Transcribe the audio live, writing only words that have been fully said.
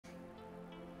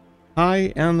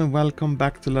Hi and welcome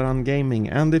back to Larand Gaming,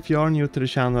 and if you are new to the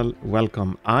channel,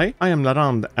 welcome. I am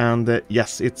Larand, and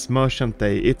yes, it's Merchant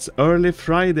Day. It's early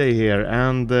Friday here,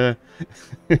 and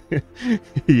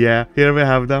yeah, here we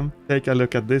have them. Take a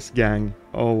look at this gang.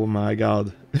 Oh my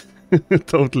god.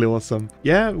 Totally awesome.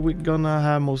 Yeah, we're gonna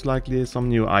have most likely some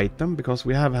new item because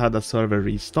we have had a server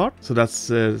restart, so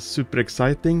that's super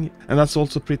exciting, and that's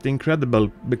also pretty incredible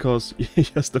because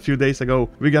just a few days ago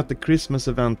we got the Christmas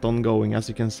event ongoing. As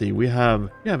you can see, we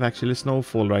have actually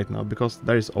snowfall right now because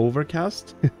there is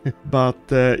overcast. But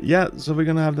yeah, so we're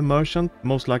gonna have the merchant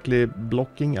most likely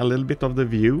blocking a little bit of the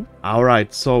view. All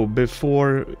right, so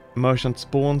before merchant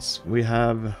spawns, we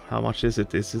have, how much is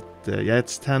it? Yeah,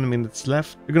 it's 10 minutes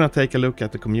left. We're gonna take a look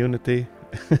at the community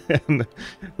and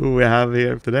who we have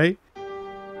here today.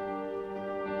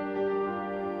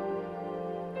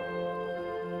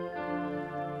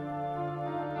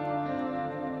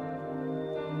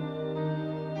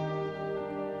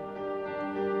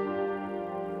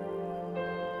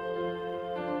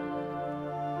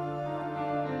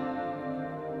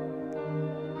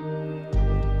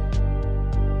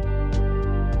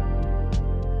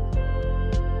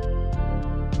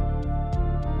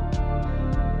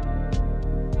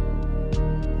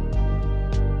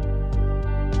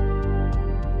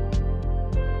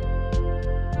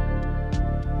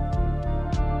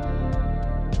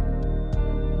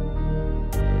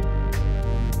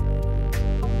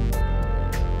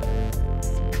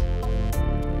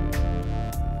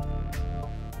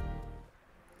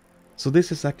 So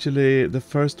this is actually the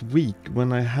first week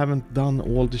when I haven't done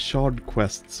all the shard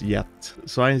quests yet.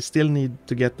 So I still need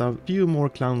to get a few more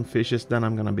clownfishes, then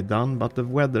I'm gonna be done, but the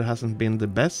weather hasn't been the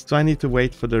best. So I need to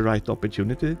wait for the right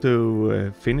opportunity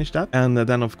to finish that. And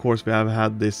then of course we have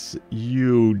had this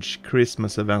huge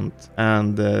Christmas event,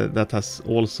 and that has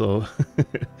also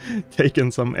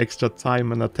taken some extra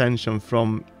time and attention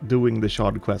from doing the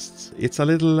shard quests. It's a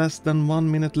little less than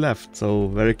 1 minute left, so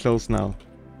very close now.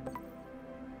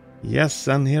 Yes,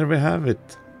 and here we have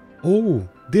it. Oh,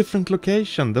 different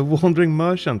location. The Wandering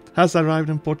Merchant has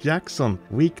arrived in Port Jackson,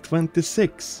 week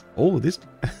 26. Oh, this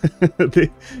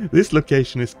this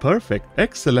location is perfect.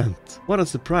 Excellent. What a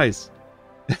surprise.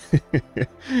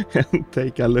 And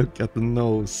take a look at the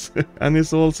nose. And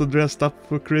he's also dressed up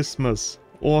for Christmas.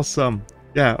 Awesome.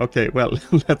 Yeah, okay, well,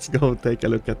 let's go take a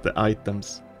look at the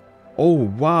items. Oh,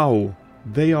 wow.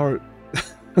 They are...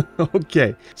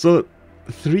 Okay, so...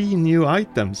 3 new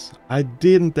items. I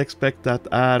didn't expect that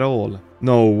at all.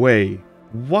 No way.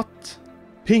 What?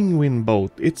 Penguin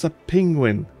boat. It's a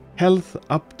penguin. Health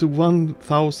up to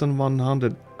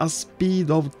 1100. A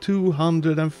speed of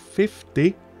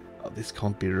 250. Oh, this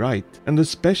can't be right. And the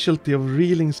specialty of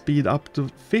reeling speed up to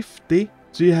 50.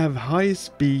 So you have high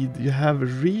speed, you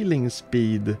have reeling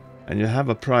speed, and you have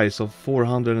a price of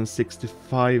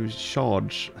 465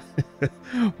 charge.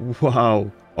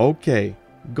 Wow. Okay.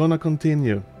 Gonna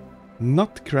continue.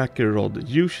 Nutcracker rod,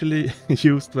 usually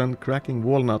used when cracking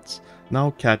walnuts,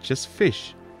 now catches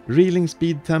fish. Reeling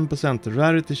speed 10%,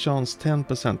 rarity chance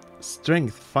 10%,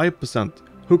 strength 5%,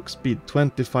 hook speed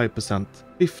 25%,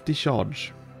 50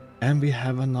 charge. And we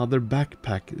have another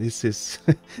backpack. This is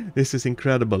this is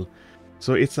incredible.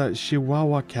 So it's a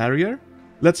Chihuahua carrier.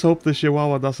 Let's hope the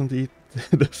Chihuahua doesn't eat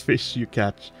the fish you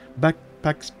catch.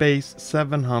 Backpack space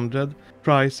 700,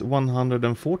 price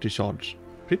 140 charge.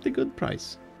 Pretty good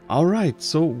price. Alright,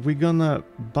 so we're gonna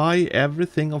buy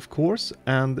everything, of course,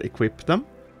 and equip them.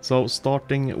 So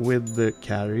starting with the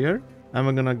carrier, and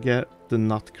we're gonna get the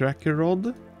nutcracker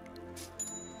rod,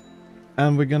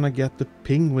 and we're gonna get the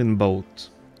penguin boat.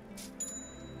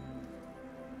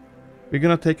 We're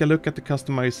gonna take a look at the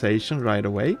customization right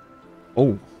away.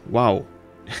 Oh, wow.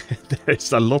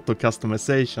 There's a lot of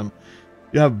customization.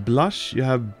 You have blush, you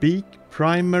have beak,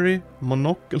 primary,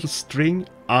 monocle string,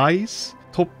 eyes,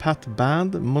 top hat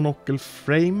band, monocle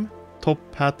frame, top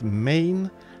hat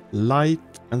main, light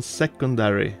and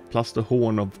secondary, plus the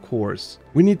horn, of course.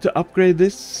 We need to upgrade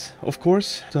this, of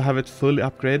course, to have it fully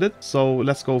upgraded. So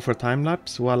let's go for a time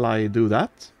lapse while I do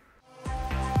that.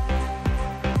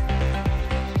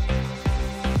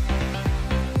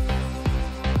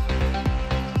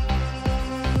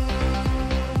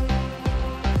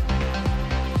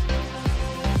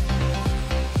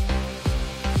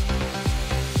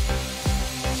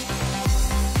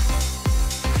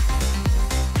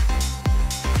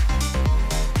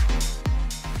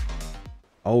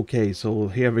 Okay, so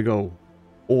here we go.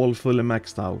 All fully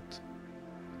maxed out.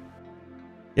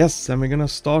 Yes, and we're gonna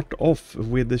start off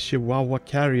with the Chihuahua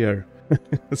carrier.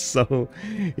 So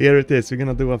here it is. We're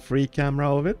gonna do a free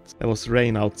camera of it. There was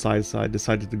rain outside, so I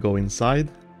decided to go inside.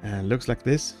 And looks like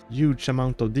this. Huge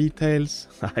amount of details.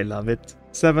 I love it.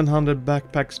 700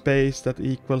 backpack space, that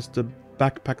equals the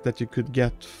backpack that you could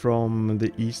get from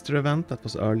the Easter event that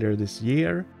was earlier this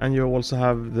year. And you also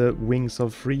have the Wings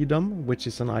of Freedom, which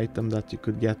is an item that you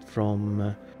could get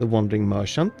from the Wandering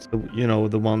Merchant. You know,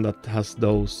 the one that has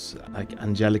those like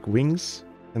angelic wings.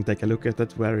 And take a look at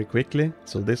that very quickly.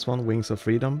 So this one, Wings of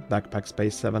Freedom, backpack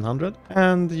space 700.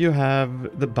 And you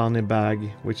have the bunny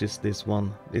bag, which is this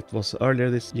one. It was earlier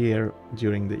this year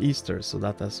during the Easter, so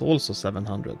that is also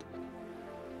 700.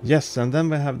 Yes, and then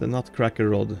we have the Nutcracker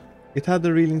rod. It had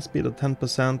the reeling speed of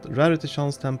 10%, rarity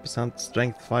chance 10%,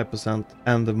 strength 5%,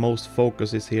 and the most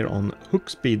focus is here on hook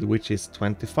speed, which is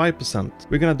 25%.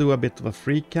 We're gonna do a bit of a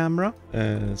free camera,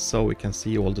 so we can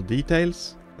see all the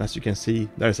details. As you can see,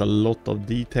 there's a lot of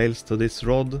details to this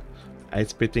rod.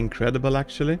 It's pretty incredible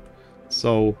actually.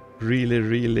 So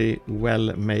really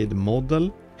well made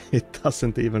model. It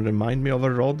doesn't even remind me of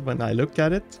a rod when I look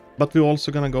at it. But we're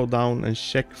also gonna go down and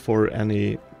check for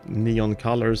any neon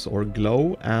colors or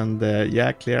glow, and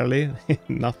yeah, clearly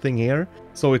nothing here.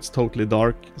 So it's totally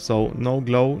dark, so no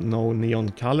glow, no neon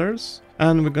colors.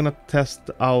 And we're gonna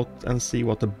test out and see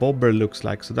what the bobber looks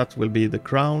like. So that will be the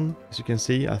crown. As you can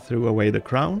see, I threw away the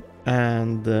crown.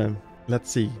 And let's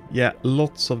see. Yeah,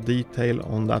 lots of detail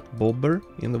on that bobber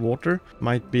in the water.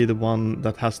 Might be the one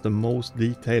that has the most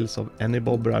details of any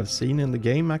bobber I've seen in the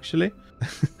game actually.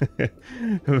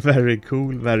 Very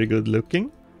cool, very good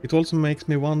looking. It also makes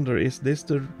me wonder, is this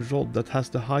the rod that has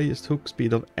the highest hook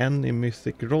speed of any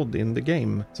mythic rod in the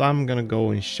game? So I'm gonna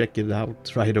go and check it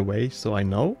out right away so I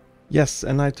know. Yes,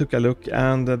 and I took a look,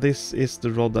 and this is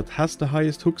the rod that has the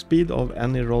highest hook speed of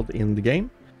any rod in the game.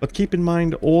 But keep in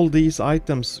mind, all these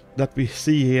items that we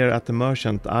see here at the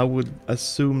merchant, I would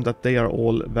assume that they are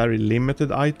all very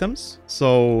limited items.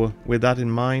 So with that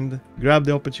in mind, grab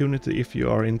the opportunity if you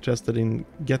are interested in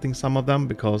getting some of them,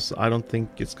 because I don't think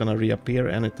it's gonna reappear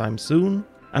anytime soon.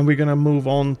 And we're gonna move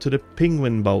on to the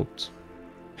penguin boat.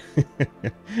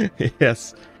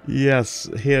 Yes,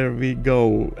 here we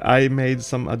go. I made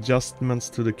some adjustments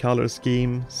to the color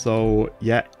scheme, so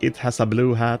yeah, it has a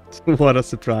blue hat. What a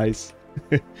surprise.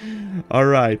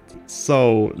 Alright,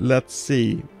 so let's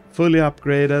see. Fully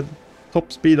upgraded,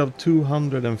 top speed of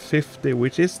 250,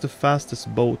 which is the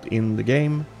fastest boat in the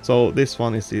game. So this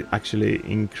one is actually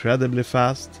incredibly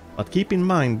fast. But keep in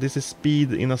mind, this is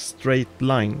speed in a straight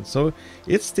line, so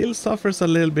it still suffers a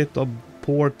little bit of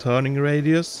poor turning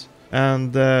radius.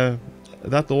 And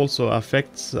that also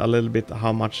affects a little bit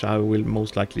how much I will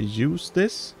most likely use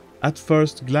this. At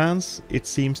first glance, it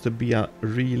seems to be a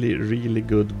really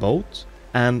good boat.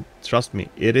 And trust me,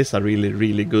 it is a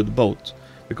really good boat.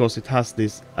 Because it has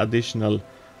this additional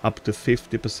up to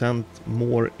 50%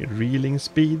 more reeling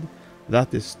speed.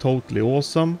 That is totally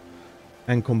awesome.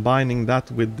 And combining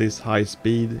that with this high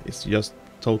speed is just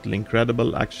totally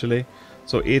incredible actually.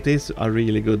 So it is a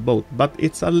really good boat. But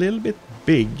it's a little bit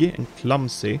big and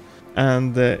clumsy.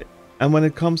 And when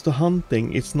it comes to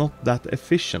hunting, it's not that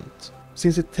efficient.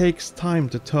 Since it takes time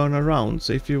to turn around,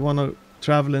 so if you want to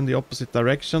travel in the opposite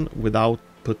direction without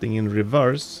putting in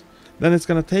reverse, then it's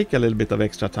going to take a little bit of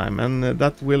extra time, and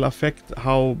that will affect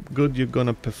how good you're going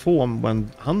to perform when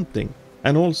hunting.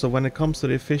 And also when it comes to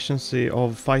the efficiency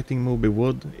of fighting Moby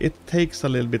Wood, it takes a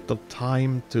little bit of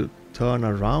time to turn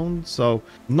around, so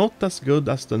not as good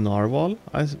as the Narwhal,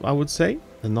 I would say.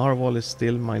 The Narwhal is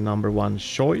still my #1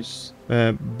 choice,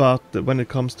 but when it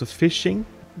comes to fishing,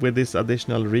 with this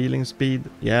additional reeling speed,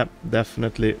 yeah,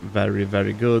 definitely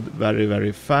very good,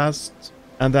 very fast.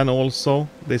 And then also,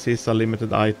 this is a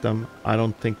limited item. I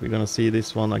don't think we're gonna see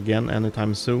this one again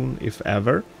anytime soon, if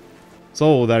ever.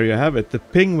 So there you have it, the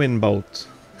penguin boat.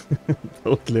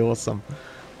 Totally awesome.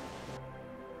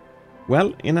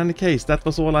 Well, in any case, that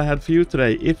was all I had for you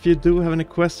today. If you do have any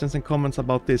questions and comments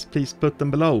about this, please put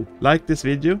them below. Like this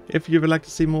video. If you would like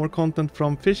to see more content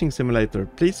from Fishing Simulator,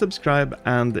 please subscribe,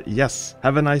 and yes,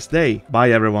 have a nice day.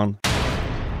 Bye everyone.